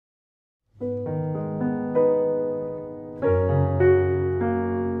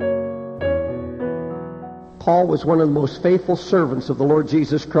Paul was one of the most faithful servants of the Lord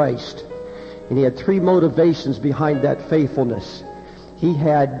Jesus Christ. And he had three motivations behind that faithfulness. He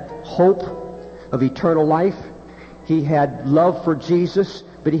had hope of eternal life. He had love for Jesus.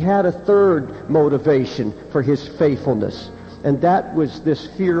 But he had a third motivation for his faithfulness. And that was this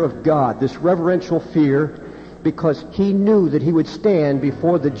fear of God, this reverential fear, because he knew that he would stand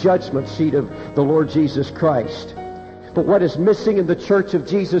before the judgment seat of the Lord Jesus Christ. But what is missing in the church of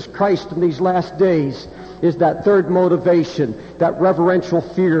Jesus Christ in these last days is that third motivation, that reverential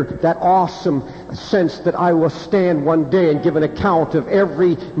fear, that awesome sense that I will stand one day and give an account of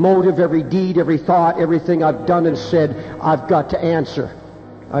every motive, every deed, every thought, everything I've done and said. I've got to answer.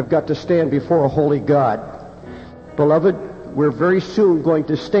 I've got to stand before a holy God. Beloved, we're very soon going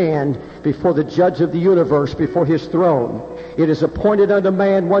to stand before the judge of the universe, before his throne. It is appointed unto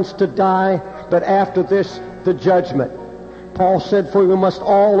man once to die, but after this, the judgment. Paul said, for we must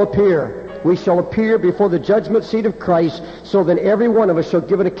all appear. We shall appear before the judgment seat of Christ, so that every one of us shall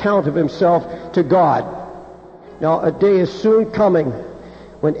give an account of himself to God. Now, a day is soon coming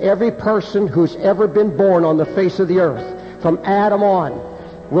when every person who's ever been born on the face of the earth, from Adam on,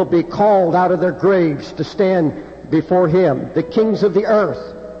 will be called out of their graves to stand before him. The kings of the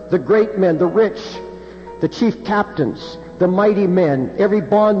earth, the great men, the rich, the chief captains, the mighty men, every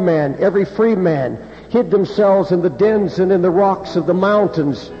bondman, every free man, hid themselves in the dens and in the rocks of the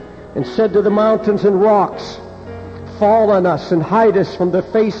mountains, and said to the mountains and rocks, fall on us and hide us from the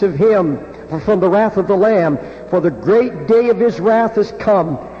face of him, from the wrath of the Lamb, for the great day of his wrath is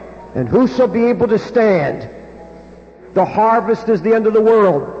come, and who shall be able to stand? The harvest is the end of the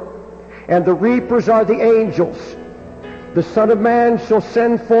world, and the reapers are the angels. The Son of Man shall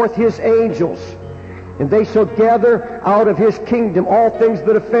send forth his angels, and they shall gather out of his kingdom all things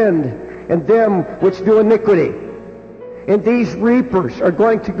that offend, and them which do iniquity. And these reapers are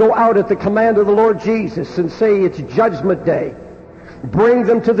going to go out at the command of the Lord Jesus and say, it's judgment day. Bring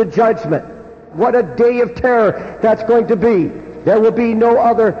them to the judgment. What a day of terror that's going to be. There will be no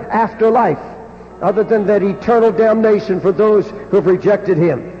other afterlife other than that eternal damnation for those who have rejected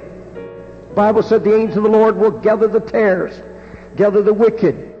him. The Bible said the angels of the Lord will gather the tares, gather the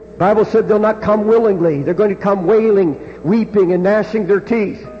wicked. The Bible said they'll not come willingly. They're going to come wailing, weeping, and gnashing their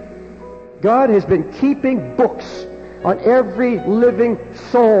teeth. God has been keeping books on every living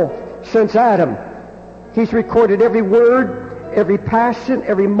soul since Adam. He's recorded every word, every passion,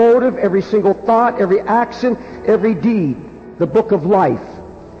 every motive, every single thought, every action, every deed. The book of life.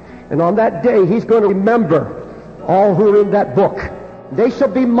 And on that day, he's going to remember all who are in that book. They shall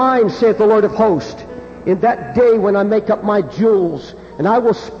be mine, saith the Lord of hosts, in that day when I make up my jewels, and I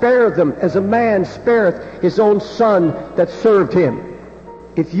will spare them as a man spareth his own son that served him.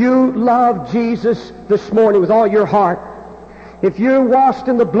 If you love Jesus this morning with all your heart, if you're washed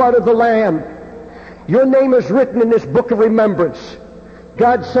in the blood of the Lamb, your name is written in this book of remembrance.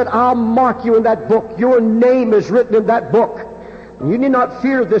 God said, I'll mark you in that book. Your name is written in that book. And you need not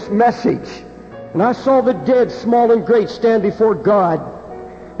fear this message. And I saw the dead, small and great, stand before God.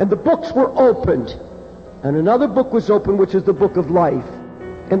 And the books were opened. And another book was opened, which is the book of life.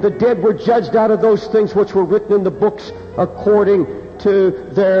 And the dead were judged out of those things which were written in the books according to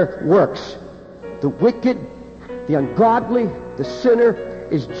their works. The wicked, the ungodly, the sinner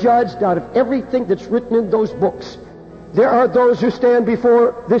is judged out of everything that's written in those books. There are those who stand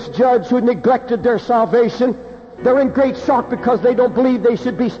before this judge who neglected their salvation. They're in great shock because they don't believe they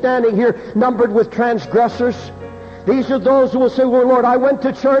should be standing here numbered with transgressors. These are those who will say, well, Lord, I went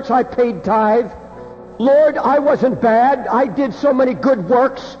to church, I paid tithe. Lord, I wasn't bad, I did so many good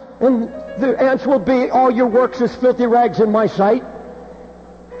works. And the answer will be, all your works is filthy rags in my sight.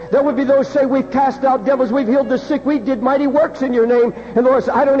 There would be those who say, we've cast out devils, we've healed the sick, we did mighty works in your name. And the Lord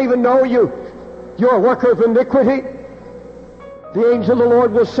says, I don't even know you. You're a worker of iniquity. The angel of the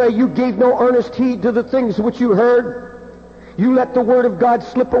Lord will say, you gave no earnest heed to the things which you heard. You let the word of God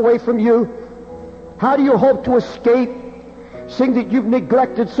slip away from you. How do you hope to escape, seeing that you've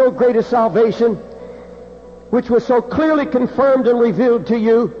neglected so great a salvation, which was so clearly confirmed and revealed to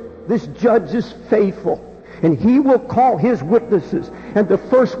you? This judge is faithful, and he will call his witnesses, and the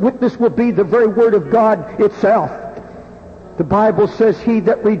first witness will be the very word of God itself. The Bible says, he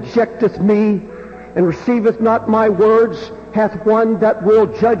that rejecteth me and receiveth not my words hath one that will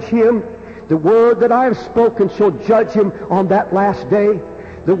judge him. The word that I have spoken shall judge him on that last day.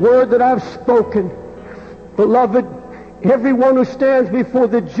 The word that I have spoken. Beloved, everyone who stands before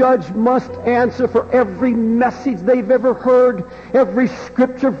the judge must answer for every message they've ever heard, every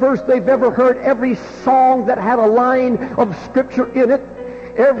scripture verse they've ever heard, every song that had a line of scripture in it.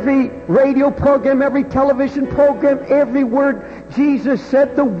 every radio program, every television program, every word. Jesus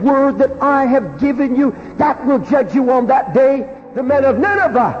said, the word that I have given you, that will judge you on that day. The men of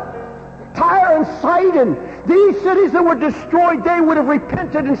Nineveh, Tyre and Sidon, these cities that were destroyed, they would have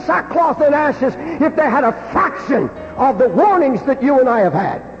repented in sackcloth and ashes if they had a fraction of the warnings that you and I have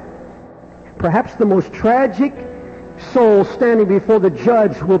had. Perhaps the most tragic soul standing before the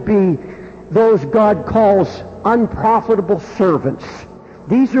judge will be those God calls unprofitable servants.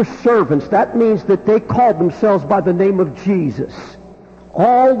 These are servants. That means that they call themselves by the name of Jesus.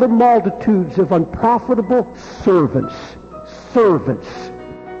 All the multitudes of unprofitable servants. Servants.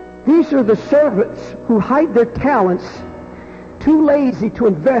 These are the servants who hide their talents, too lazy to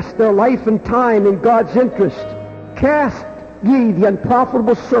invest their life and time in God's interest. Cast ye the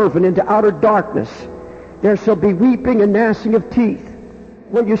unprofitable servant into outer darkness. There shall be weeping and gnashing of teeth.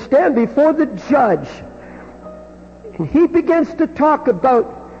 When you stand before the judge, and he begins to talk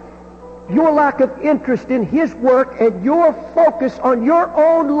about your lack of interest in his work and your focus on your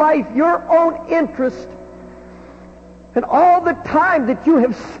own life, your own interest, and all the time that you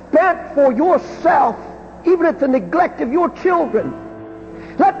have spent for yourself, even at the neglect of your children.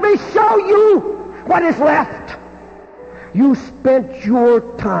 Let me show you what is left. You spent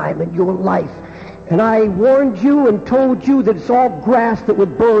your time and your life, and I warned you and told you that it's all grass that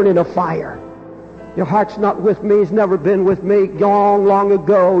would burn in a fire. Your heart's not with me. It's never been with me. Long, long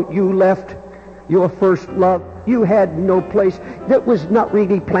ago, you left your first love. You had no place that was not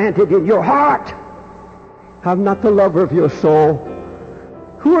really planted in your heart. I'm not the lover of your soul.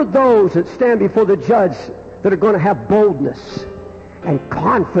 Who are those that stand before the judge that are going to have boldness and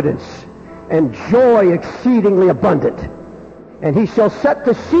confidence and joy exceedingly abundant? And he shall set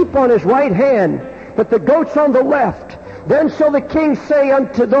the sheep on his right hand, but the goats on the left. Then shall the king say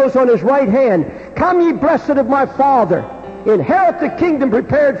unto those on his right hand, Come, ye blessed of my Father, inherit the kingdom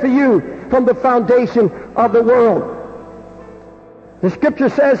prepared for you from the foundation of the world. The scripture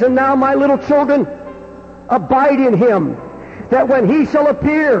says, And now, my little children, abide in him, that when he shall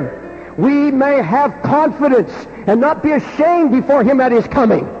appear, we may have confidence and not be ashamed before him at his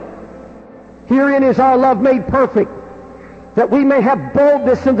coming. Herein is our love made perfect, that we may have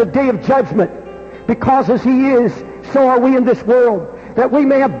boldness in the day of judgment, because as he is, so are we in this world, that we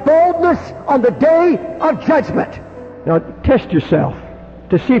may have boldness on the day of judgment. Now test yourself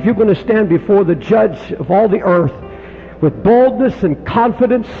to see if you're going to stand before the judge of all the earth with boldness and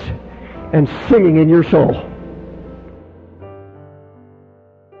confidence and singing in your soul.